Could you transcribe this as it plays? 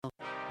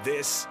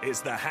This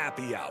is the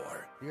Happy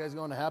Hour. You guys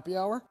going to happy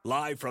hour?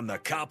 Live from the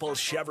Coppel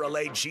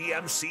Chevrolet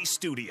GMC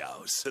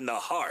studios in the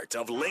heart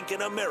of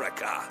Lincoln,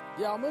 America.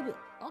 Yeah, maybe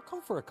I'll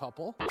come for a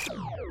couple.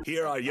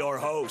 Here are your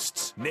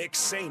hosts, Nick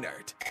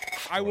Sainert.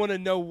 I want to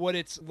know what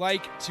it's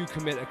like to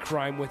commit a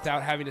crime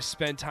without having to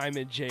spend time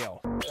in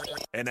jail.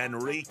 And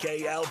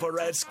Enrique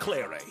Alvarez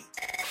Clary.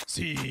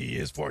 C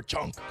is for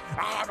chunk.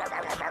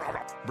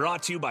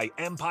 Brought to you by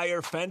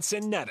Empire Fence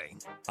and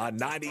Netting on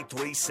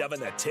 93.7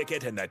 The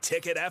Ticket and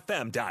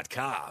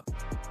theticketfm.com.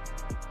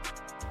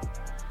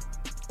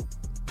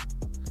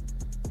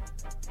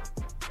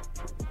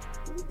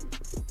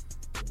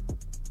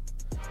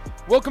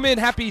 Welcome in.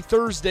 Happy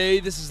Thursday.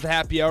 This is the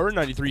Happy Hour,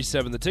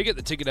 93.7 The Ticket,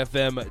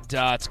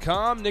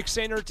 theticketfm.com. Nick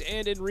Sainert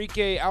and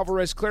Enrique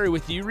Alvarez Clary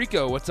with you.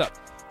 Rico, what's up?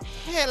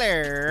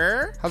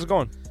 Hello. How's it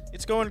going?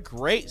 It's going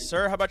great,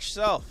 sir. How about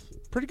yourself?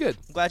 Pretty good.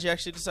 I'm glad you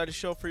actually decided to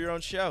show up for your own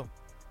show.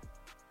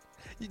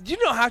 You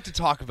don't have to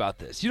talk about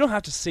this. You don't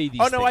have to say these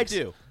things. Oh,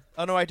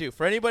 no, I do.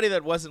 For anybody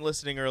that wasn't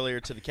listening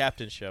earlier to the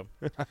Captain Show,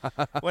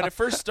 when it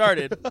first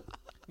started,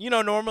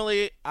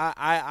 normally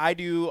I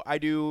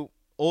do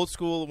old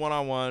school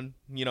one-on-one,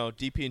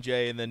 DP and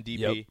J and then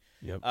DP.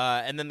 Yep.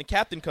 And then the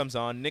Captain comes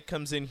on. Nick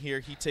comes in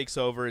here. He takes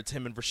over. It's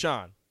him and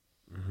Vershawn.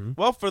 Mm-hmm.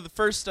 Well, for the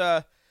first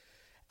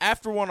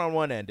after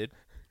one-on-one ended,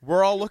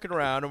 we're all looking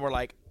around and we're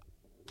like,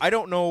 I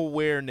don't know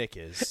where Nick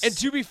is. And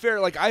to be fair,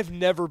 I've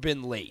never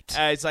been late.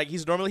 It's like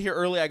he's normally here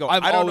early. I go,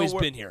 I've I don't always know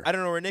where, been here. I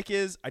don't know where Nick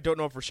is. I don't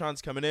know if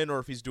Rashawn's coming in or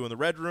if he's doing the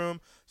red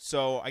room.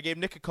 So I gave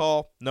Nick a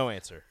call. No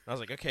answer. I was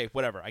like, okay,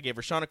 whatever. I gave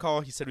Rashawn a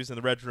call. He said he was in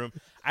the red room.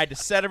 I had to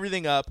set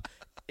everything up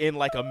in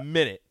a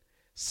minute.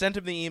 Sent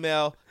him the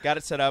email. Got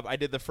it set up. I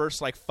did the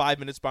first 5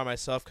 minutes by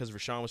myself because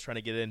Rashawn was trying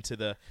to get into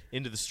the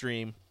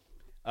stream.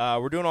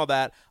 We're doing all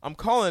that. I'm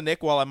calling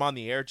Nick while I'm on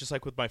the air, just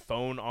with my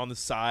phone on the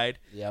side,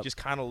 just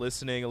kind of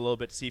listening a little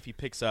bit to see if he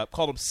picks up.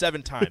 Called him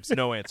 7 times,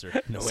 no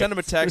answer. Send him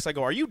a text. I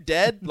go, are you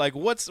dead?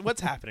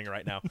 What's happening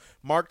right now?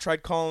 Mark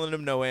tried calling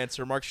him, no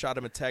answer. Mark shot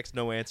him a text,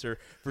 no answer.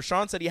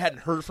 Vershawn said he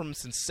hadn't heard from him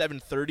since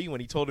 7:30 when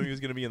he told him he was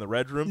going to be in the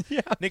red room.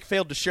 Yeah. Nick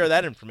failed to share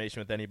that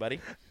information with anybody.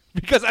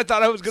 Because I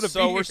thought I was going to be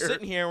here. So we're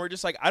sitting here, and we're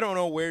just I don't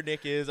know where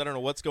Nick is. I don't know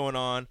what's going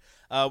on.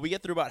 We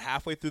get through about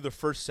halfway through the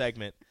first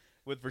segment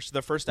with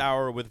the first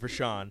hour with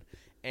Vershawn.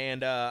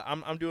 And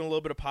I'm doing a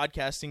little bit of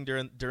podcasting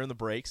during the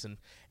breaks,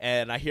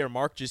 and I hear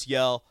Mark just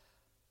yell,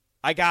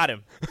 "I got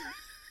him!"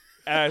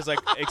 And I was like,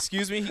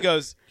 "Excuse me?" He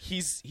goes,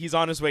 "He's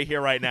on his way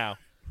here right now."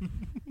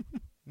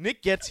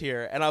 Nick gets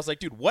here, and I was like,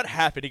 "Dude, what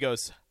happened?" He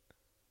goes,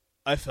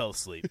 "I fell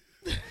asleep."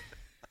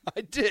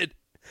 I did.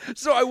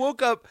 So I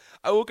woke up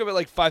at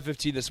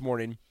 5:15 this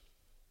morning.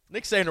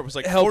 Nick Sander was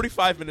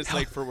 45 minutes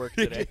late for work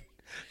today.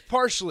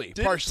 Partially.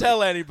 Didn't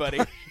tell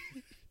anybody.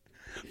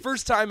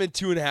 First time in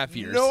 2.5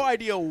 years. No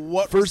idea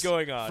what was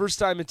going on. First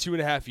time in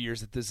 2.5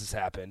 years that this has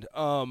happened.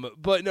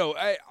 But no,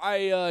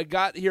 I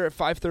got here at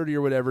 5:30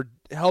 or whatever,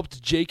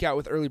 helped Jake out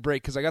with early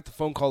break because I got the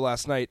phone call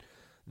last night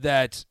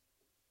that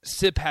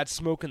Sip had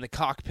smoke in the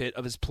cockpit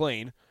of his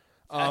plane.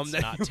 That's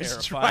that not he was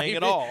terrifying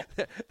at all.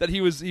 That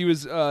he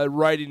was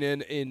riding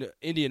in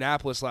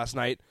Indianapolis last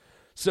night.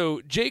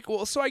 So Jake,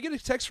 so I get a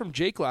text from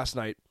Jake last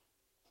night.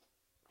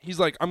 He's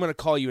like, "I'm going to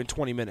call you in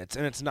 20 minutes,"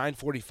 and it's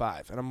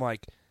 9:45, and I'm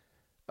like,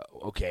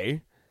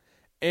 okay.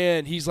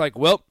 And he's like,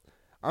 "Well,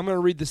 I'm going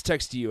to read this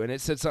text to you." And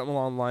it said something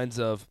along the lines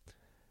of,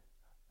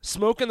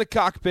 "Smoke in the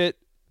cockpit,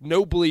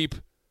 no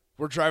bleep.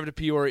 We're driving to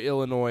Peoria,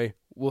 Illinois.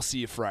 We'll see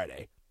you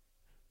Friday."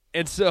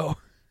 And so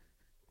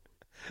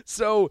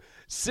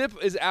Sip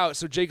is out.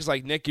 So Jake is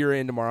like, "Nick, you're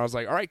in tomorrow." I was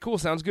like, "All right, cool.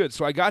 Sounds good."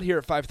 So I got here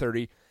at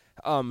 5:30.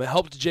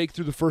 Helped Jake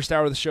through the first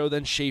hour of the show.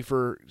 Then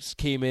Schaefer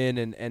came in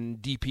and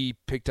DP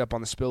picked up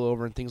on the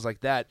spillover and things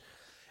like that.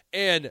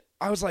 And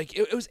I was like,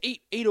 it was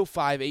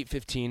 8:05,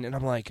 8:15, and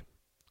I'm like,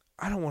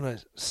 I don't want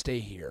to stay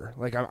here.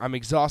 I'm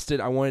exhausted.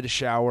 I wanted to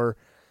shower,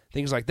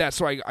 things like that.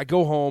 So I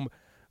go home,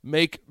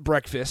 make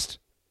breakfast,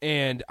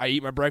 and I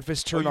eat my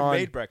breakfast, turn on. You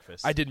made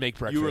breakfast. I did make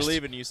breakfast. You were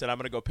leaving, you said, I'm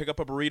going to go pick up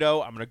a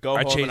burrito, I'm going to go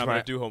home, and I'm going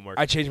to do homework.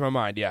 I changed my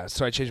mind, yeah.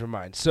 So I changed my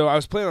mind. So I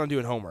was planning on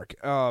doing homework,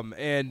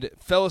 and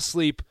fell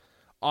asleep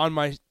on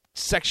my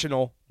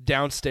sectional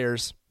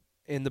downstairs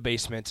in the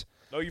basement.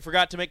 Oh, you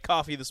forgot to make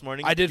coffee this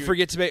morning. I did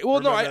forget to make. Well,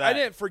 no, I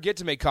didn't forget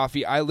to make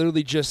coffee. I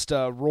literally just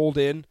rolled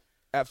in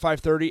at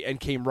 5:30 and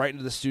came right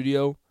into the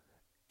studio,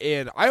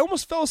 and I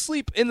almost fell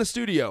asleep in the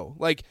studio.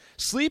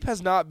 Sleep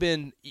has not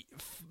been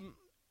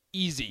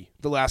easy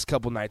the last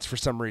couple nights for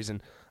some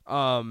reason.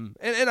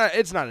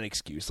 It's not an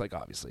excuse,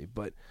 obviously,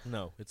 but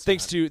no, it's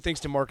thanks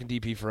to Mark and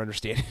DP for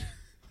understanding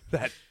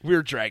that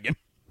we're dragging.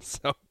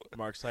 So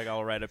Mark's like,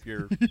 I'll write up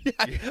your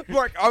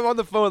Mark. I'm on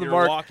the phone with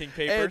Mark. Walking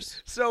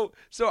papers. So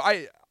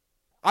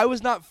I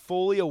was not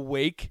fully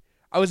awake.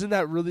 I was in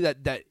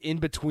that in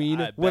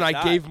between when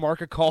I gave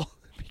Mark a call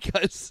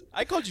because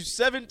I called you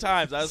 7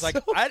 times. I was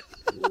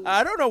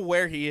I don't know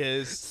where he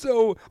is.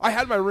 So I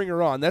had my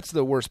ringer on. That's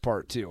the worst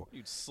part too.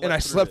 And I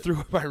slept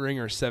through my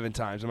ringer 7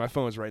 times, and my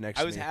phone was right next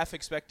to me. I was half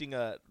expecting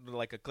a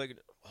click.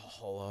 Oh,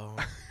 hello.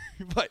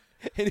 But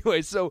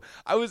anyway, so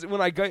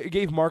when I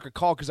gave Mark a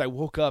call because I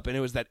woke up and it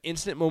was that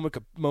instant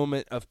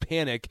moment of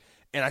panic,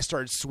 and I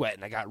started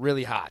sweating. I got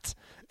really hot,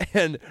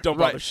 and Don't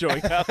bother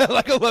showing up.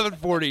 like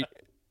 11:40,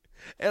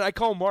 and I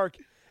call Mark,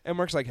 and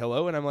Mark's like,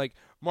 "Hello," and I'm like,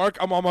 "Mark,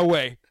 I'm on my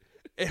way."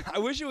 And I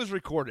wish it was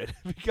recorded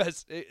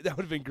because that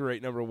would have been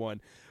great. Number one,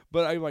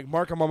 but I'm like,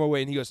 "Mark, I'm on my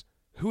way," and he goes,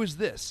 "Who is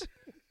this?"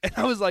 And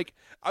I was like,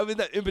 I'm in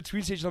that in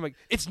between stage. And I'm like,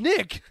 "It's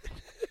Nick."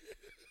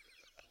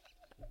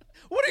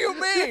 What do you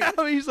mean? Yeah,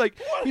 I mean, he's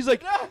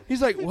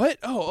like, what?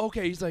 Oh,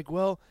 okay. He's like,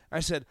 well, I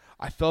said,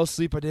 I fell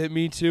asleep. I didn't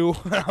mean to.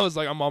 I was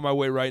like, I'm on my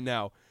way right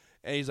now.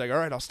 And he's like, all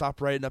right, I'll stop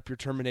writing up your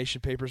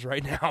termination papers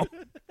right now.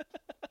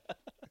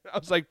 I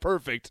was like,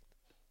 perfect.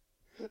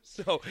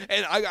 So,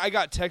 and I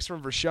got texts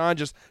from Rashawn,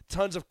 just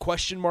tons of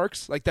question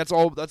marks. Like that's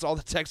all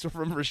the text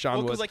from Rashawn Well,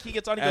 was. because like he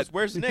gets on, he goes,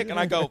 "Where's Nick?" And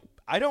I go,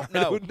 "I don't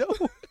know." I don't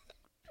know.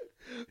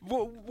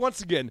 Well,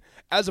 once again,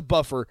 as a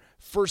buffer,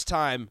 first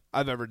time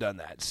I've ever done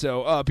that.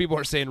 So people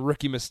are saying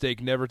rookie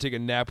mistake, never take a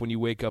nap when you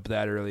wake up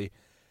that early.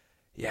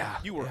 Yeah.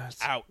 You were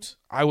out.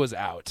 I was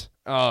out.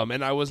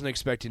 And I wasn't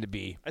expecting to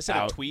be I sent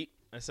out. a tweet.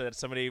 I said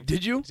somebody.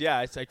 Did you? Yeah,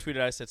 I tweeted.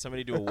 I said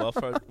somebody do a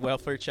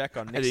welfare check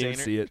on Nick I didn't even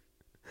Sainer. see it.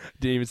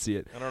 Didn't even see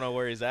it. I don't know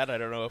where he's at. I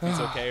don't know if he's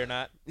okay or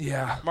not.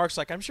 Yeah. Mark's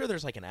like, I'm sure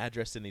there's like an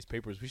address in these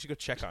papers. We should go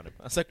check on him.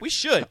 I was like, we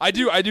should. I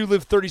do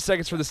live 30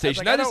 seconds from the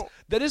station. like,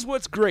 That is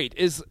what's great.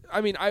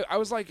 I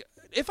was like,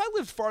 if I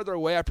lived farther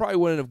away, I probably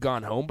wouldn't have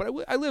gone home. But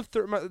I live.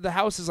 The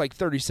house is like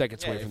 30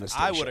 seconds away from the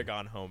station. I would have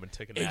gone home and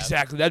taken a nap.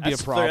 Exactly, that'd be a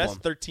problem. That's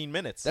 13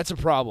 minutes. That's a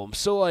problem.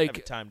 So I have it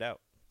like, timed out.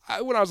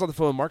 when I was on the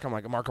phone with Mark, I'm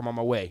like, Mark, I'm on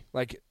my way.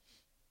 Like,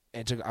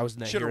 and I was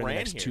Shoulda here in the ran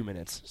next here. 2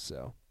 minutes.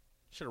 So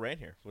Should have ran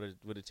here.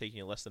 Would have taken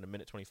you less than a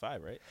minute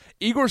 25, right?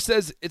 Igor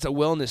says it's a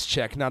wellness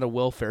check, not a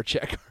welfare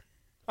check.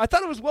 I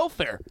thought it was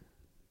welfare.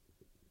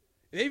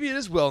 Maybe it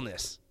is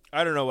wellness.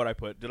 I don't know what I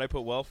put. Did I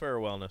put welfare or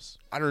wellness?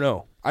 I don't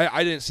know.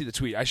 I didn't see the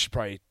tweet. I should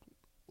probably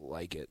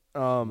like it.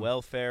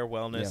 Welfare,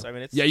 wellness. Yeah. I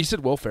mean, it's You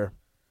said welfare.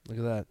 Look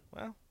at that.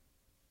 Well,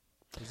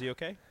 is he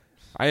okay?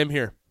 I am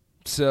here.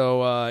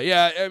 So,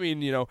 I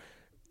mean,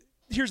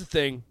 here's the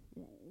thing.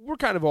 We're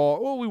kind of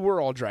we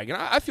were all dragging.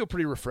 I feel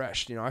pretty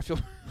refreshed. I feel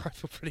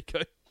pretty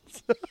good.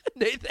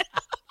 Nathan.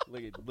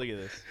 Look at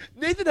this.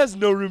 Nathan has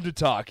no room to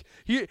talk.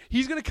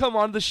 He's going to come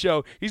on the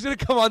show. He's going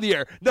to come on the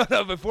air. No,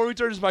 before we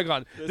turn his mic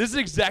on, this is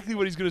exactly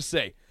what he's going to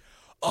say.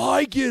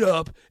 I get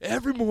up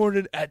every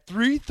morning at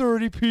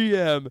 3:30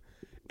 p.m.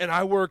 and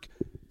I work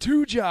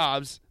 2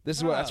 jobs.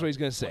 That's what he's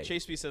going to say. Well,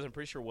 Chase B says, I'm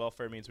pretty sure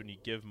welfare means when you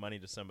give money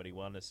to somebody.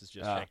 Wellness is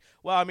just saying.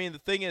 Well, I mean, the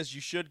thing is,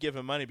 you should give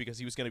him money because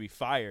he was going to be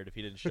fired if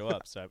he didn't show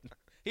up. So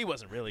he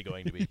wasn't really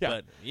going to be,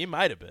 but he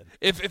might have been.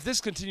 If this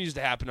continues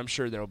to happen, I'm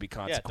sure there will be Yeah,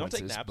 consequences.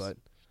 don't take naps. But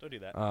Don't do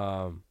that.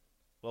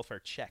 Welfare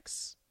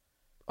checks.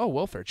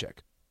 welfare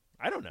check.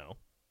 I don't know.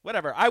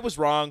 Whatever. I was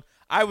wrong.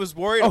 I was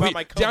worried about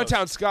my co-host.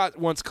 Downtown Scott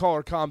wants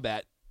caller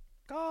combat.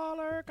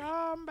 Caller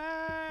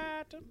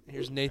combat.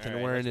 Here's Nathan All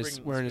right, wearing let's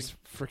his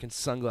freaking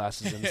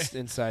sunglasses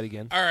inside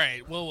again. All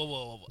right,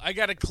 whoa. I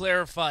got to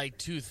clarify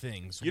 2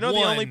 things. You know, the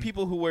One, only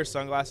people who wear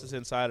sunglasses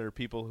inside are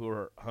people who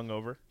are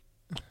hungover.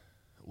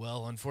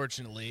 Well,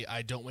 unfortunately,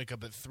 I don't wake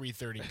up at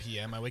 3:30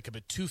 p.m. I wake up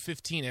at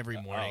 2:15 every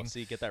morning. Oh, so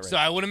you get that right. So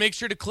I want to make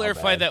sure to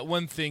clarify bad. that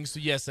one thing. So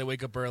yes, I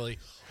wake up early.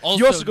 Also,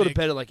 You also go to Nick-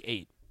 bed at like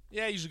 8.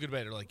 Yeah, I usually go to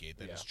bed at like 8.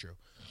 That is true.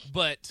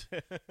 But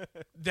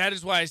that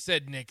is why I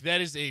said, Nick,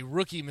 that is a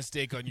rookie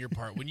mistake on your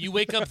part. When you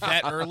wake up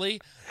that early,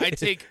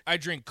 I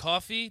drink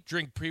coffee,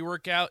 drink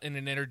pre-workout, and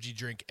an energy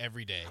drink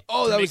every day.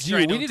 Oh, to that make was sure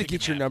you. I We don't need to take a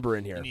get your nap. number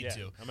in here. You need Yeah,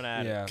 to. I'm going to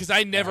add it. Because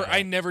I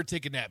never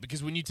take a nap.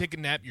 Because when you take a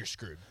nap, you're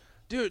screwed.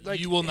 Dude, like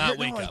You will not no,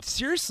 wake like, up.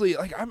 Seriously,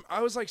 like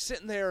I was like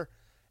sitting there.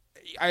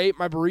 I ate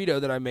my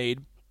burrito that I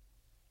made,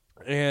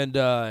 and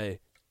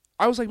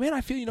I was like, man,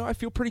 I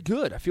feel pretty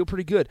good. I feel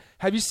pretty good.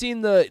 Have you seen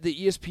the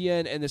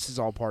ESPN? And this is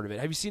all part of it.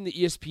 Have you seen the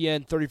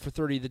ESPN 30 for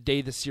 30? The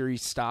day the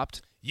series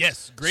stopped.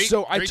 Yes, great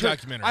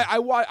documentary.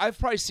 I've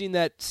probably seen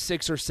that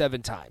 6 or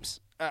 7 times,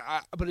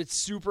 but it's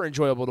super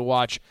enjoyable to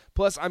watch.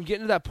 Plus, I'm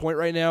getting to that point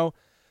right now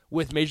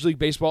with Major League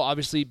Baseball.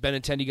 Obviously,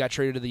 Benintendi got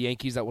traded to the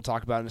Yankees. That we'll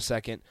talk about in a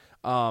second.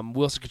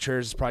 Wilson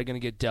Contreras is probably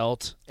going to get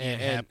dealt, and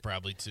and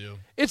probably too.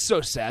 it's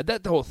so sad.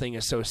 The whole thing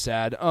is so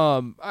sad.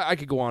 I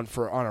could go on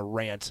a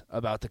rant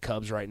about the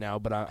Cubs right now,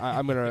 but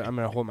I'm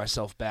gonna hold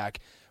myself back.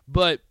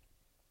 But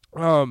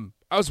I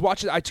was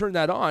watching. I turned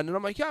that on, and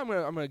I'm like, yeah, I'm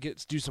gonna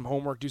do some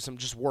homework, do some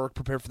just work,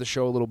 prepare for the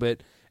show a little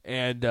bit,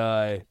 and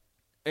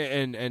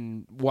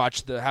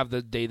watch have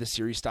the day the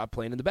series stop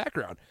playing in the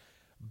background.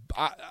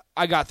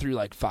 I got through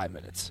like 5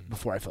 minutes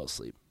before I fell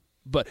asleep.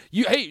 But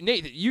hey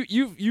Nate,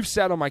 you've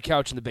sat on my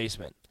couch in the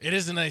basement. It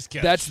is a nice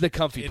couch. That's the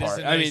comfy It is part.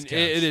 a nice couch.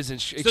 It is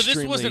extremely. So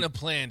this wasn't a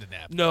planned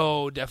nap.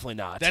 No, definitely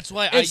not. That's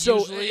why and so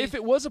usually- if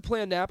it was a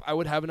planned nap, I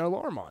would have an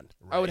alarm on.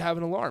 I would have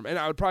an alarm, and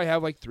I would probably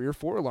have like 3 or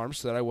 4 alarms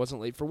so that I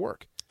wasn't late for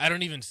work. I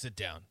don't even sit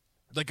down.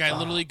 Like, I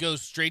literally go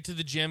straight to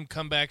the gym,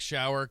 come back,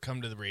 shower,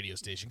 come to the radio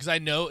station. Because I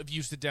know if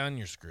you sit down,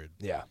 you're screwed.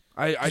 Yeah.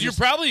 You're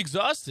probably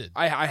exhausted.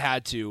 I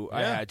had to.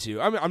 I had to.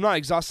 I mean, I'm not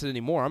exhausted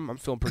anymore. I'm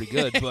feeling pretty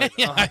good. But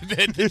Yeah, I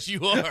bet that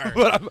you are.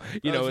 but I'm, I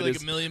feel like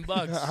 $1 million.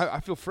 I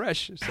feel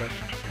fresh. So.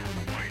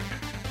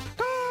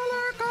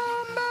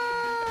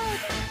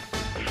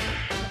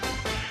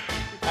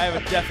 I have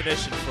a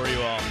definition for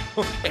you all.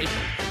 Okay.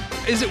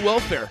 Is it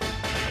welfare?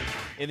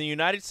 In the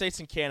United States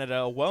and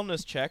Canada, a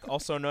wellness check,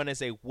 also known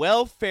as a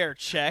welfare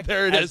check,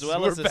 There it as is.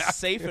 well We're as a back.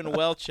 safe and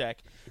well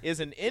check, is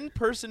an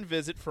in-person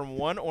visit from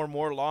one or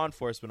more law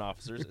enforcement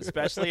officers,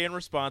 especially in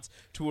response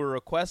to a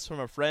request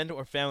from a friend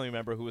or family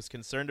member who is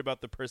concerned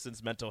about the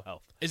person's mental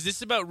health. Is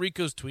this about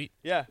Rico's tweet?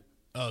 Yeah,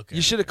 Oh, okay.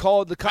 You should have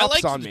called the cops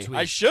liked on the me. tweet.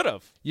 I should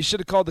have. You should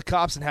have called the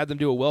cops and had them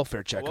do a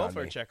welfare check on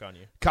Welfare me. check on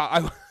you.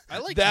 I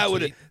like that the would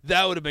tweet.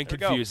 that would have been There we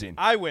go. confusing,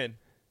 I win.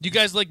 You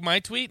guys like my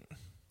tweet?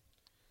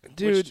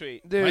 dude. Which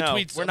tweet? Dude, My No,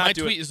 tweet's- we're not my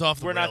doing, tweet is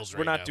off the we're rails not, right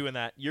We're not now. doing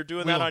that. You're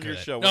doing We that won't on do your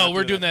that. show. No,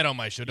 we're doing that on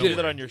my show. Don't Do worry.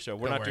 that on your show.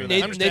 We're Don't not worry.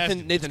 doing I'm that. just asking.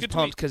 It's Nathan's a good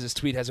pumped tweet. because his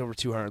tweet has over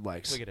 200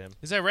 likes. Look at him.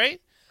 Is that right?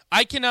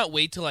 I cannot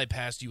wait till I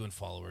pass you in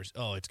followers.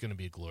 Oh, it's going to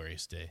be a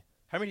glorious day.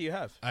 How many do you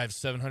have? I have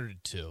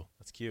 702.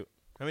 That's cute.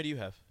 How many do you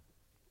have?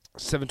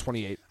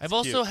 728. I've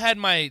also had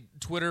my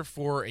Twitter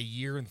for a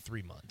year and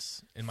 3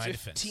 months. In my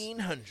defense,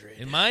 1,500.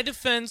 in my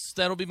defense,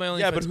 that'll be my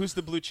only. Yeah, but defense. who's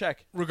the blue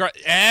check?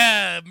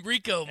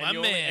 Rico, my and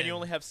you man. Only, and you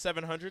only have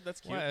 700.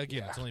 That's cute. Well,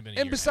 again, it's only been a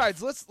And year.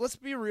 besides, let's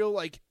be real.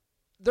 Like,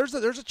 there's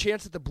a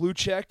chance that the blue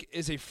check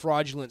is a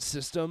fraudulent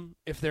system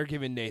if they're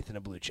giving Nathan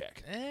a blue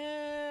check.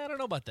 I don't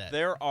know about that.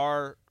 There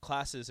are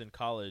classes in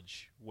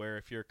college where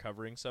if you're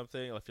covering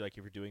something, I feel like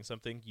if you're doing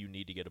something, you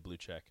need to get a blue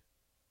check.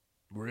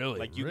 Really?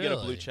 Like you get a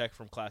blue Really? check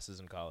from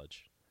classes in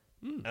college,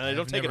 and they I've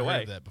don't take it never heard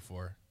away. of that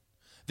before.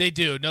 They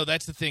do. No,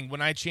 that's the thing.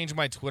 When I change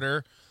my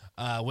Twitter,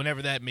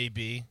 whenever that may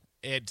be,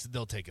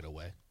 they'll take it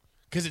away.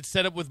 Because it's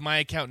set up with my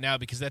account now.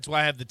 Because that's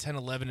why I have the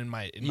 1011 in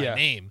my Yeah.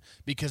 name.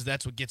 Because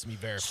that's what gets me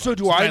verified. So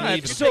do when I leave,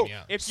 need- it'll so- take me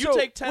out. If you So,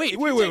 take 10, wait, if you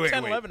wait, take wait,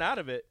 10, wait. 11 out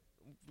of it,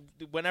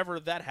 whenever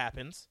that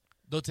happens,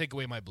 They'll take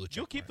away my blue check.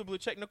 you'll keep the blue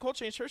check. Nicole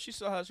changed hers. She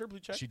still has her blue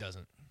check. She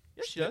doesn't.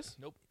 Yes, she does.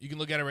 Nope. You can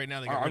look at it right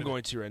now. They got rid I'm of going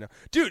it. to right now,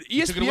 dude. took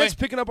it away? ESPN's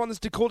picking up on this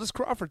Dakotas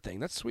Crawford thing.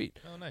 That's sweet.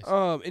 Oh, nice.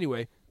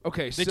 Anyway,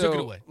 okay. They so took it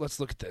away. Let's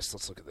look at this.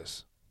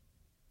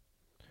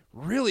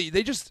 Really?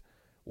 They just?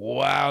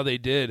 Wow, they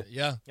did.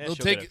 Yeah, Yeah, they'll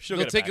she'll take get it. it. She'll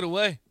They'll get it take back. it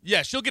away.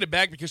 Yeah, she'll get it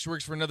back because she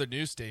works for another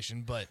news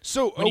station. But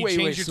So, when you wait,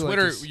 change wait. your So like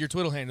Twitter, this- your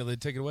Twitter handle, they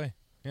take it away.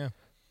 Yeah.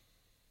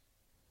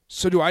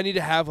 So do I need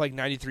to have like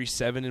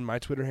 93.7 in my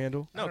Twitter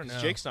handle? No, I don't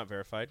because know. Jake's not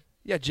verified.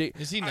 Yeah, Jake.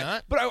 Is he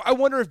not? But I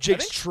wonder if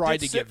Jake's I think- tried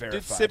did to get Sip-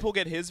 verified. Did Sipple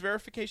get his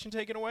verification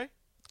taken away?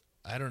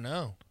 I don't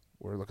know.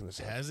 We're looking this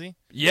up. Has he?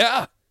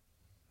 Yeah.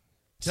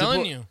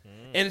 Telling Sipple- you,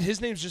 And his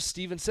name's just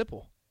Steven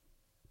Sipple.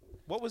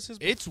 What was his?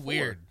 it's before?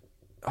 weird.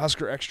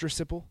 Oscar Extra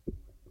Sipple.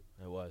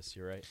 It was.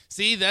 You're right.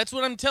 See, that's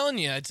what I'm telling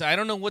you. I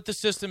don't know what the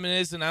system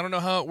is, and I don't know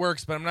how it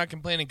works, but I'm not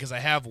complaining because I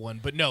have one.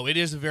 But no, it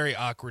is a very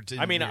awkward.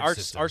 I mean, weird our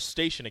system, our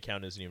station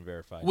account isn't even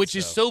verified, which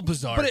is so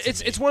bizarre. But to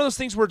it's me. it's one of those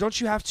things where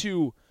don't you have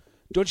to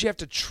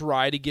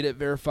try to get it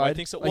verified? I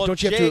think so. Like, Well,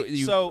 don't you Jay, have to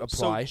so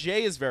apply?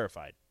 Jay is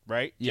verified,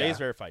 right? Yeah. Jay is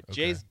verified. Okay.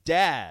 Jay's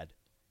dad,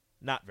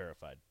 not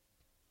verified.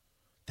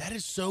 that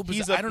is so bizarre.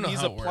 He's I don't know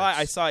he's how it applied. I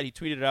works. saw it. He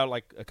tweeted it out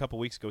like a couple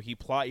weeks ago. He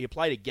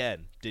applied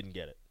again, didn't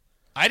get it.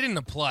 I didn't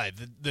apply.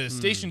 The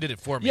station did it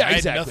for me. Yeah, I had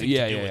exactly. nothing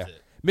Yeah, to do yeah, with yeah.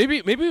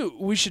 it. Maybe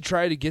we should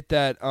try to get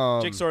that.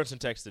 Jake Sorensen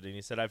texted and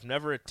he said, "I've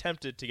never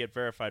attempted to get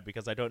verified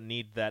because I don't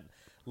need that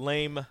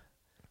lame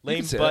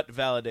say butt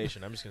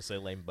validation." I'm just gonna say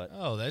lame butt.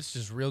 Oh, that's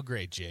just real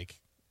great, Jake.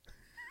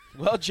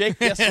 Well, Jake,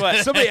 guess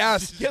what? Somebody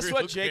asked. Guess real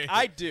what, Jake? great.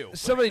 I do.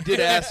 Somebody did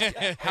ask,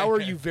 "How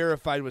are you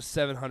verified with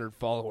 700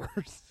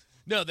 followers?"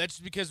 No, that's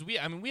because we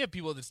have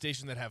people at the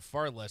station that have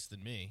far less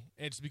than me.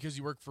 It's because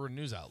you work for a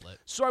news outlet.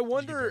 So I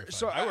wonder. verified.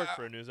 So I work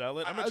for a news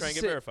outlet. I'm I gonna was try and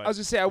get say- verified. I was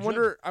gonna say, I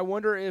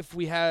wonder if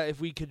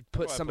we could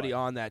put do I somebody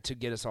apply? on that to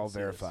get us all Let's see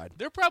this. verified.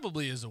 There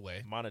probably is a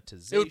way.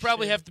 Monetization. It would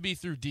probably have to be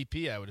through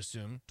DP, I would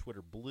assume.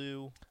 Twitter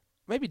Blue.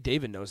 Maybe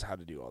David knows how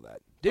to do all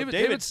that.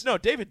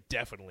 David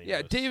definitely.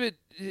 Yeah, knows. David.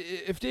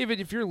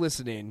 If you're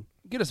listening,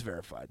 get us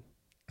verified.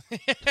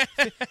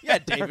 Yeah,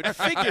 David,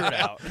 figure it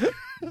out.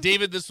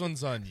 David, this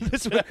one's on you.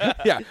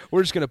 Yeah,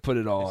 we're just gonna put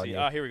it all on See,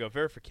 you. here we go.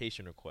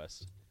 Verification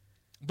request.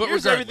 But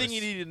Here's regardless, everything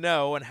you need to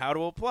know and how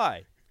to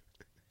apply.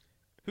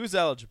 Who's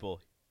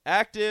eligible?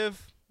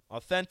 Active,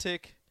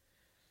 authentic.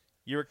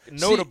 You're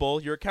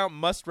notable. Your account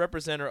must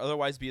represent or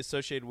otherwise be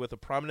associated with a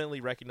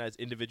prominently recognized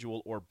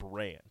individual or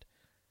brand.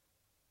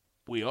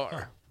 We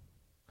are.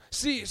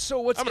 See, so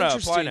what's I'm gonna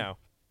interesting? apply now.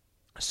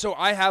 So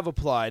I have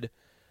applied,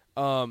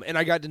 and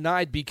I got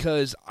denied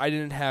because I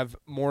didn't have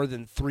more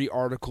than 3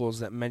 articles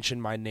that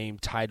mentioned my name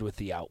tied with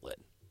the outlet.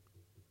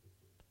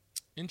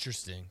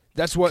 Interesting.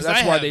 That's 'Cause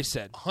I why have they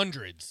said.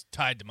 hundreds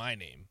tied to my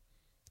name.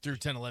 through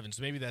 10-11,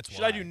 so maybe that's why.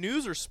 Should I do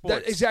news or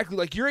sports? Exactly.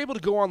 Like, you're able to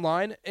go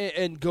online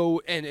and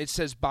go, and it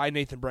says, by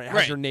Nathan Brent. It has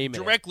Right. your name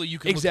in it. Directly, you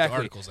can exactly.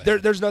 look at the articles. I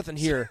have. There's nothing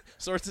here.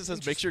 Sources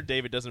says, make sure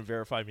David doesn't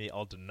verify me.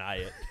 I'll deny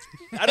it.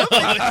 Is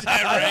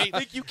that right? I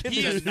think you can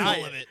He is deny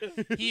full of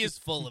it. He is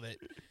full of it.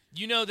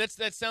 You know,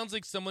 that sounds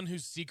like someone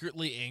who's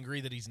secretly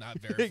angry that he's not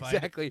verified.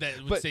 Exactly. That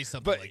would but, say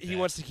something but like he that.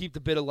 wants to keep the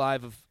bit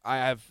alive of,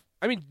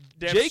 I mean,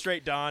 Damn Jake,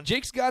 straight, Don.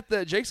 Jake's got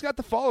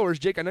the followers.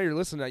 Jake, I know you're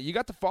listening. You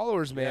got the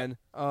followers, man.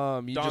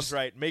 You Don's just,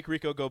 right. Make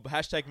Rico go.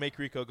 Hashtag make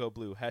Rico go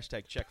blue.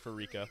 Hashtag check for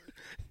Rico.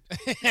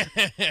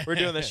 We're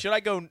doing this. Should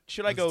I go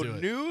do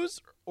it. news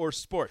or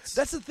sports?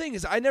 That's the thing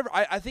is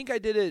I think I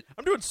did it.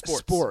 I'm doing sports.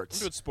 Sports.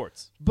 I'm doing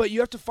sports. But you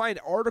have to find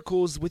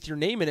articles with your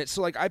name in it.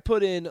 So like I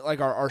put in like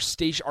our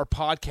station, our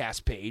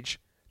podcast page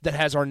that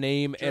has our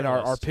name and our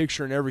Journalist.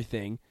 picture and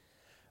everything.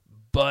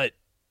 But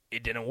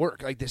it didn't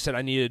work. Like they said,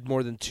 I needed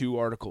more than 2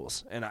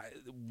 articles, and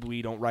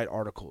we don't write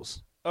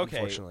articles. Okay.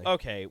 Unfortunately.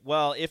 Okay.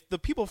 Well, if the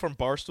people from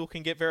Barstool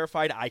can get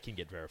verified, I can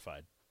get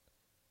verified.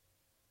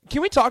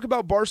 Can we talk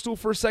about Barstool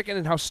for a second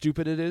and how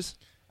stupid it is?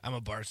 I'm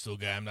a Barstool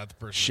guy. I'm not the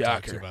person to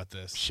talk to Shocker. about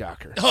this.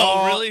 Shocker.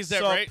 Oh, really? Is that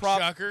So right?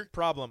 Shocker.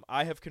 Problem.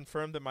 I have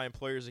confirmed that my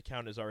employer's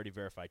account is already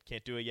verified.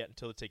 Can't do it yet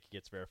until the ticket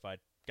gets verified.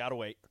 Gotta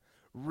wait.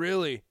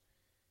 Really?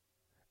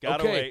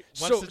 Gotta Okay, wait.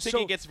 Once the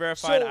ticket gets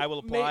verified, I will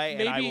apply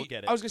and I will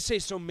get it. I was gonna say,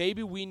 so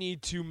maybe we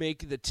need to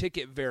make the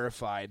ticket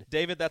verified.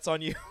 David, that's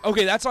on you.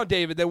 Okay, that's on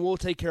David. Then we'll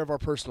take care of our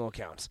personal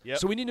accounts. Yep.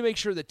 So we need to make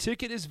sure the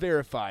ticket is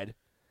verified,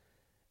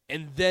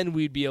 and then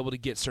we'd be able to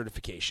get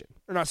certification.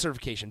 Or not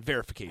certification,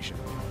 verification.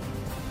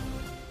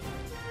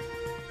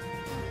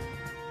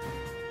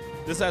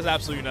 This has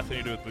absolutely nothing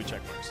to do with blue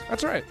check marks.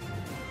 That's right.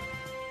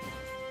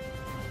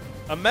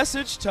 A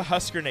message to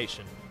Husker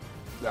Nation.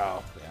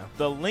 Oh, yeah.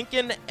 The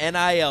Lincoln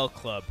NIL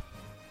Club.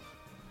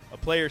 A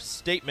player's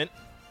statement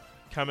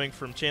coming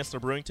from Chancellor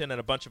Brewington and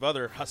a bunch of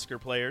other Husker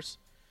players,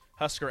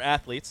 Husker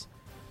athletes.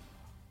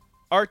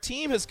 Our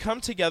team has come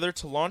together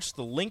to launch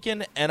the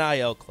Lincoln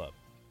NIL Club.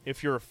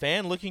 If you're a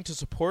fan looking to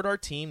support our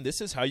team,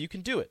 this is how you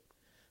can do it.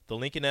 The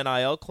Lincoln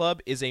NIL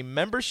Club is a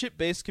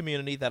membership-based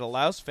community that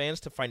allows fans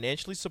to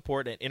financially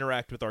support and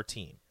interact with our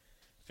team.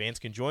 Fans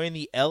can join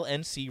the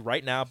LNC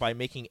right now by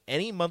making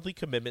any monthly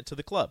commitment to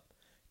the club.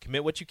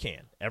 Commit what you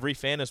can. Every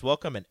fan is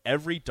welcome and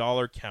every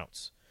dollar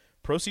counts.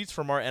 Proceeds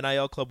from our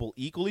NIL club will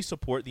equally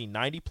support the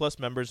 90-plus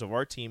members of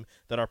our team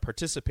that are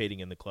participating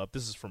in the club.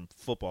 This is from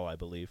football, I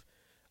believe.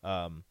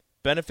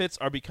 Benefits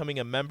of becoming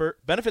a member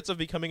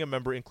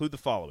include the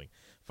following.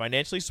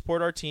 Financially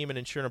support our team and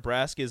ensure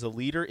Nebraska is a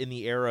leader in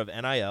the era of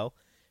NIL.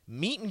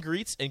 Meet and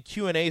greets and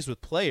Q&As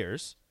with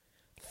players.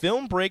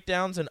 Film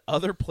breakdowns and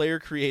other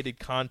player-created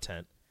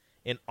content.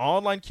 An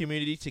online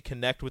community to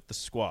connect with the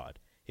squad.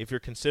 If you're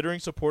considering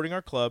supporting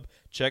our club,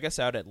 check us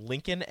out at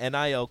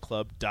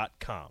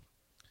LincolnNILClub.com.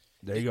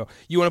 There you go.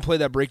 You want to play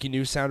that breaking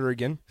news sounder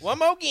again? One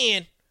more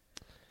again.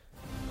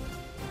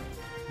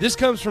 This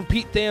comes from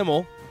Pete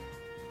Thamel,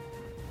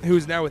 who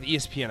is now with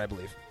ESPN, I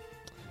believe.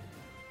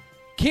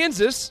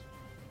 Kansas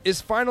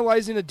is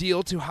finalizing a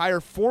deal to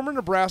hire former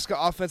Nebraska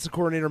offensive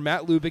coordinator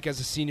Matt Lubick as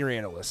a senior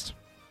analyst.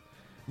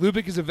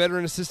 Lubick is a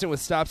veteran assistant with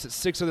stops at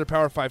 6 other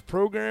Power 5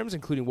 programs,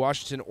 including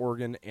Washington,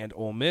 Oregon, and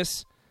Ole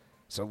Miss.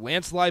 So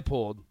Lance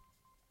Leipold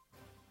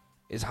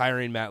is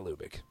hiring Matt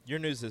Lubick. Your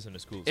news isn't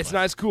as cool as It's mine.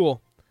 not as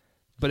cool,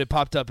 but it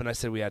popped up, and I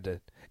said we had to.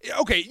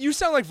 Okay, you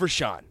sound like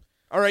Vershawn.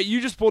 All right, you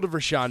just pulled a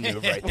Vershawn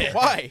move right there.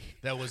 Why?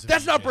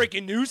 That's not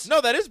breaking news.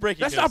 No, that is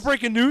breaking That's news. not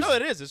breaking news. No,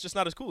 it is. It's just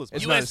not as cool as mine.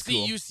 It's not as USC,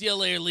 cool.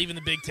 UCLA are leaving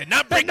the Big Ten.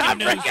 Not breaking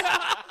news.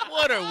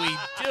 What are we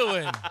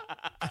doing?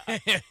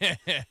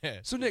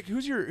 So Nick,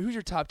 who's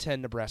your top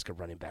 10 Nebraska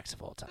running backs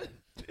of all time?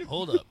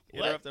 Hold up.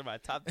 You interrupted my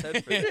top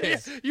 10 for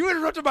this. You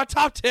interrupted my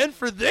top 10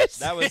 for this?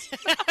 That was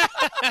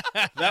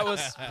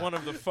one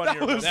of the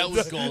funnier moments. That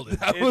was golden.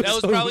 That That was was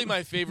so probably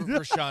my favorite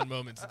Rashawn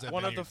moment since I've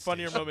one been of the here at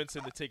funnier station. moments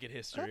in the ticket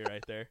history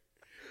right there.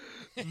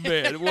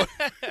 Man, what?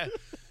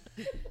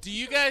 Do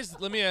you guys?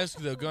 Let me ask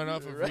you though. Going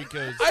off of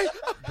Rico's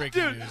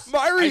breaking Dude, news, my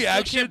I still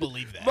reaction. can't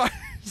believe that.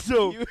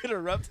 So You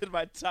interrupted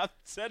my top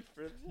 10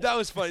 for this. that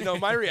was funny. No,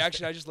 my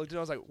reaction. I just looked at it.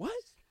 I was like, "What?"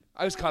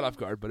 I was caught off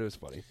guard, but it was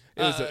funny.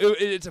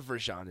 It's a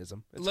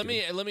Vershawism. let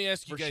me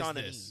ask you guys Rashawn and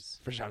this: Ease.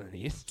 Vershawn and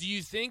Heath. do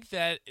you think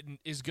that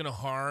is going to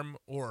harm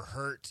or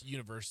hurt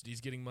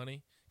universities getting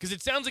money? Because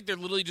it sounds like they're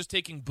literally just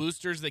taking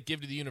boosters that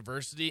give to the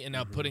university and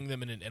now putting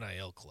them in an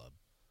NIL club.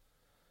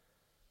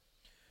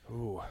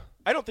 Ooh.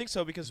 I don't think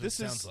so because That's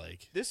what it sounds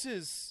like. this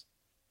is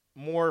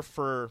more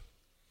for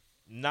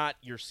not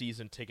your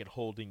season ticket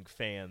holding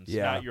fans,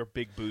 Yeah. not your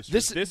big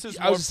boosters. This is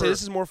I more was for, gonna say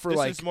this is more for this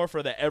like is more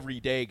for the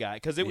everyday guy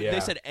because Yeah. they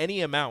said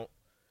any amount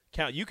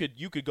count. You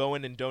could go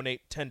in and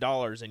donate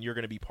 $10 and you're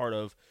going to be part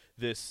of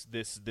this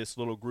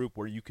little group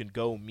where you can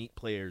go meet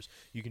players,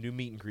 you can do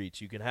meet and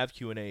greets, you can have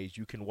Q&As,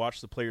 you can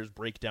watch the players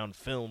break down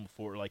film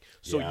for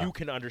so Yeah. you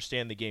can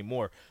understand the game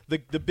more. The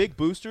big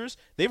boosters,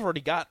 they've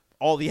already got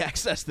all the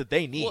access that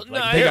they need. Well, no,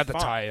 Like, I- they they're got the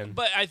fine. tie-in.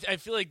 But I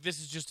feel like this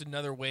is just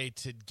another way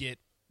to get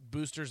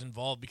boosters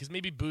involved, because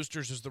maybe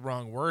boosters is the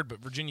wrong word, but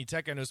Virginia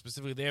Tech, I know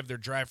specifically, they have their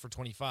drive for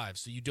 25.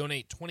 So you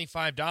donate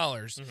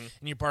 $25 and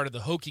you're part of the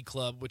Hokie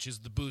Club, which is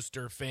the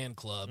booster fan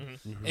club.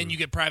 And you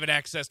get private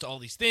access to all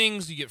these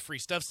things. You get free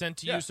stuff sent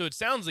to you. So it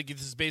sounds like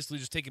this is basically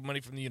just taking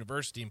money from the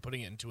university and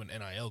putting it into an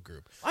NIL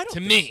group. I don't to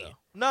think me. so.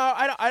 No,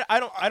 I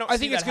don't. I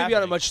think it's going to be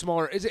on a much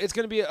smaller. It's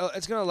going to be.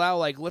 It's going to allow,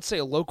 like, let's say,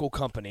 a local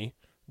company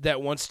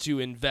that wants to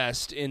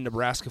invest in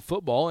Nebraska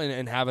football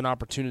and have an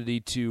opportunity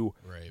to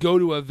go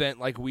to an event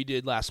like we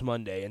did last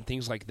Monday and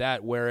things like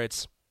that, where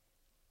it's,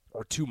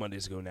 or 2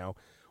 Mondays ago now,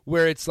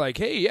 where it's like,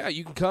 hey, yeah,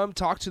 you can come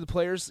talk to the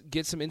players,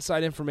 get some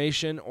inside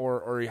information,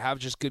 or you have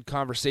just good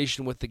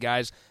conversation with the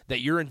guys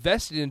that you're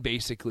invested in,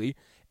 basically.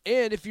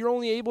 And if you're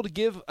only able to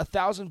give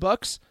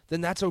 $1,000,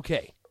 then that's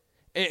okay.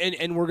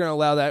 And we're going to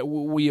allow that.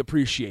 We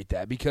appreciate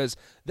that, because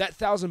that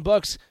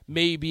 $1,000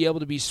 may be able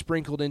to be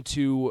sprinkled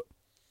into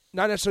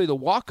not necessarily the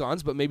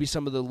walk-ons, but maybe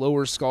some of the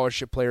lower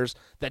scholarship players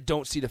that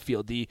don't see the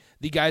field. The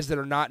guys that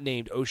are not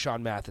named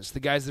O'Shawn Mathis, the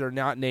guys that are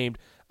not named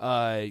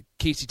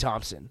Casey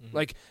Thompson.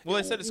 Like, well,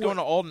 I said it's going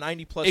to all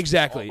 90+.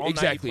 Exactly, all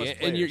exactly. 90+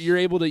 And you're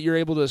able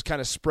to kind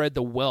of spread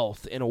the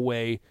wealth in a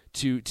way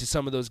to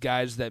some of those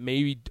guys that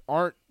maybe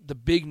aren't the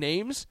big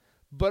names,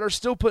 but are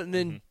still putting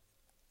in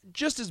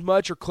just as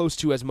much or close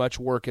to as much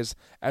work as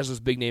those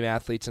big name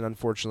athletes, and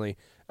unfortunately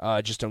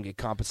just don't get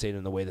compensated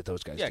in the way that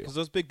those guys do. Yeah, because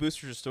those big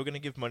boosters are still going to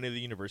give money to the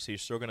university. You're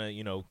still going to,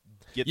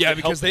 get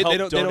because they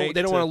don't want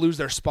to lose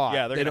their spot.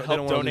 Yeah, they're going to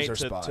help donate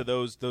to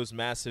those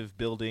massive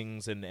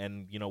buildings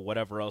and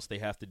whatever else they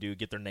have to do,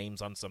 get their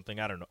names on something.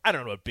 I don't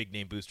know what big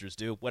name boosters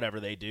do. Whatever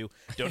they do,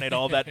 donate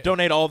all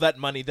that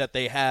money that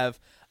they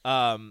have,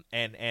 and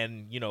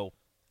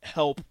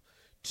help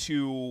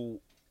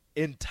to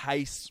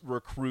entice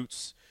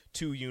recruits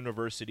to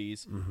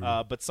universities.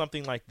 But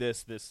something like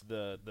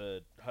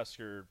the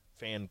Husker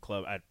fan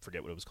club, I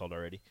forget what it was called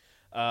already,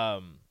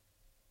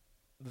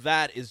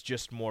 that is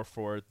just more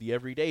for the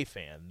everyday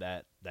fan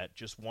that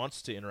just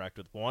wants to interact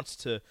with, wants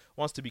to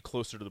be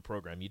closer to the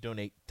program. You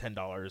donate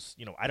 $10,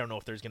 I don't know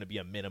if there's going to be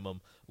a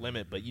minimum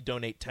limit, but you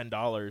donate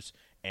 $10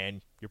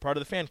 and you're part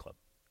of the fan club.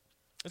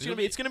 It's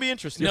gonna be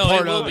interesting. No,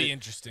 it will be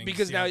interesting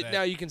because now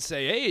you can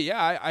say, hey,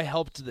 yeah, I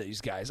helped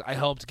these guys. I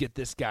helped get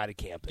this guy to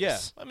campus. Yeah,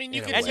 I mean,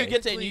 you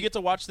get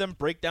to watch them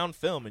break down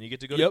film, and you get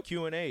to go to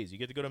Q&As. You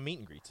get to go to meet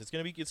and greets. It's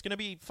gonna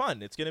be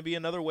fun. It's gonna be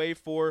another way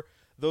for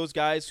those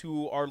guys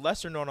who are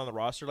lesser known on the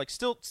roster, like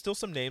still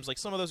some names, like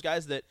some of those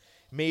guys that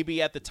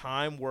maybe at the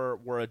time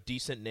were a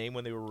decent name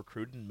when they were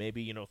recruited, and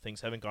maybe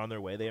things haven't gone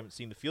their way, they haven't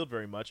seen the field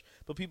very much,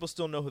 but people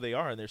still know who they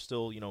are, and they're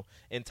still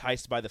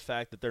enticed by the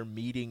fact that they're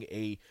meeting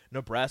a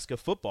Nebraska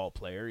football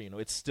player.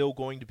 It's still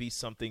going to be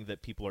something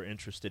that people are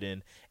interested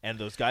in, and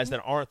those guys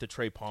that aren't the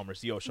Trey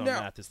Palmers, the O'Shawn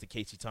Mathis, the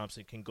Casey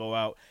Thompson can go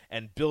out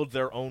and build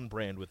their own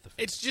brand with the field.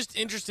 It's just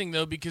interesting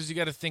though, because you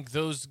got to think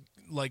those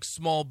like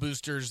small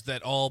boosters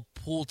that all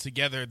pull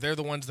together, they're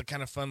the ones that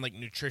kind of fund like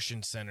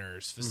nutrition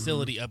centers,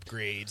 facility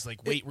upgrades,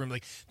 like weight room,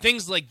 like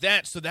things like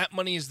that. So that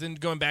money is then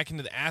going back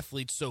into the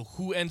athletes. So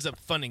who ends up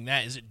funding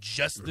that? Is it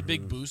just the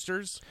big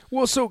boosters?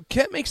 Well, so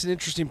Kent makes an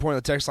interesting point on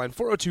the text line,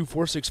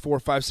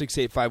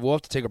 402-464-5685. We'll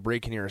have to take a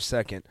break in here in a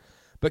second.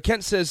 But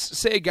Kent says,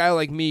 say a guy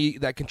like me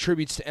that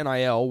contributes to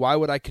NIL, why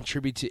would I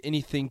contribute to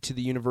anything to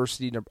the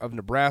University of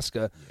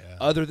Nebraska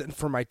other than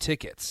for my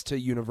tickets to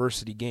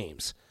university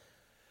games?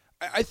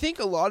 I think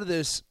a lot of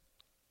this,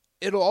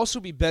 it'll also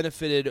be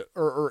benefited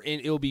or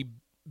it'll be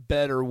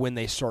better when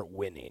they start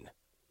winning.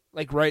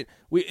 Like, right,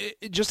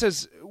 just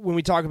as when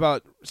we talk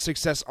about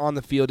success on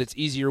the field, it's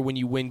easier when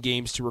you win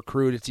games to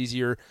recruit. It's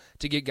easier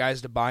to get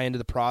guys to buy into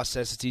the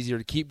process. It's easier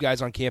to keep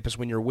guys on campus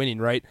when you're winning,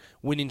 right?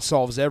 Winning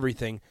solves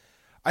everything.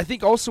 I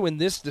think also in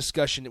this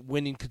discussion,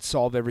 winning could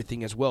solve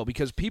everything as well,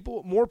 because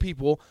more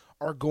people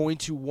are going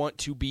to want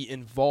to be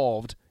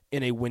involved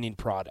in a winning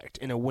product,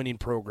 in a winning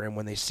program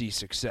when they see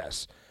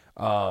success.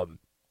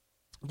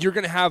 You're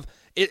going to have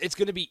it's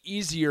going to be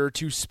easier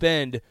to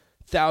spend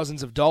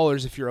thousands of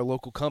dollars if you're a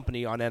local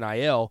company on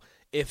NIL.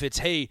 If it's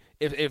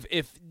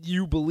if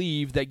you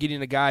believe that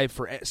getting a guy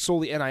for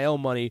solely NIL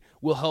money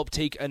will help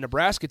take a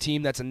Nebraska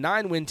team that's a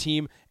 9-win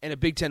team and a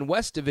Big Ten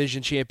West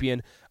Division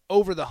champion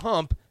over the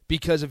hump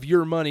because of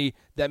your money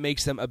that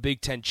makes them a Big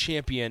Ten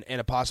champion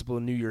and a possible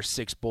New Year's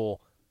Six Bowl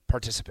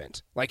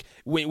participant. Like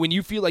when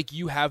you feel like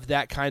you have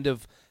that kind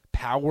of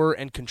power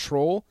and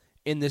control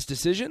in this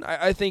decision,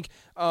 I think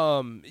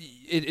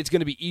it's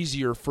going to be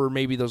easier for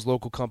maybe those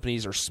local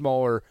companies or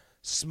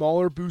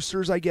smaller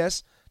boosters, I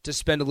guess, to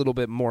spend a little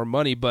bit more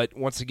money. But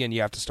once again,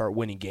 you have to start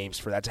winning games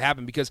for that to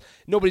happen, because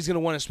nobody's going to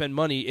want to spend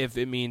money if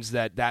it means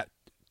that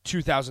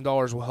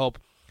 $2,000 will help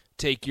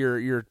take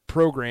your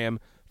program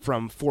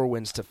from 4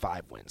 wins to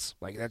 5 wins.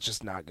 Like, that's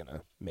just not going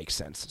to make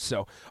sense.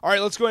 So, all right,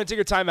 let's go ahead and take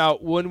a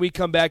timeout. When we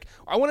come back,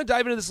 I want to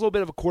dive into this little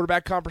bit of a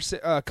quarterback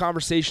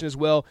conversation as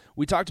well.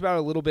 We talked about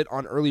it a little bit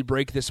on early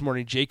break this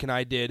morning. Jake and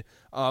I did.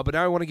 But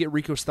now I want to get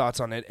Rico's thoughts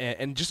on it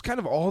and just kind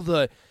of all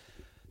the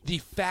the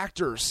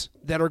factors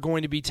that are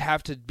going to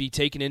have to be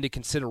taken into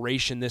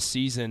consideration this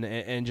season,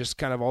 and just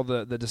kind of all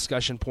the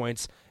discussion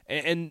points,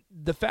 and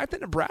the fact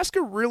that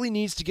Nebraska really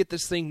needs to get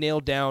this thing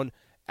nailed down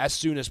as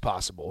soon as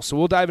possible. So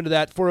we'll dive into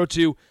that.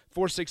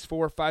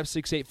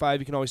 402-464-5685.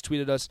 You can always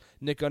tweet at us,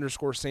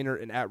 Nick_Sainer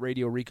and at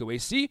Radio Rico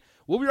AC.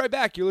 We'll be right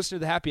back. You're listening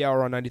to the Happy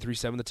Hour on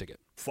 93.7 The Ticket.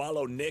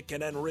 Follow Nick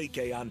and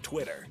Enrique on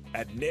Twitter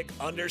at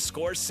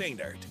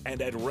Nick_Sainert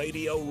and at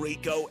Radio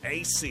Rico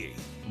AC.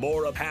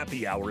 More of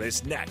Happy Hour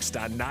is next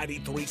on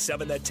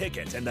 93.7 The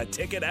Ticket and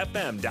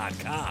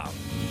theticketfm.com.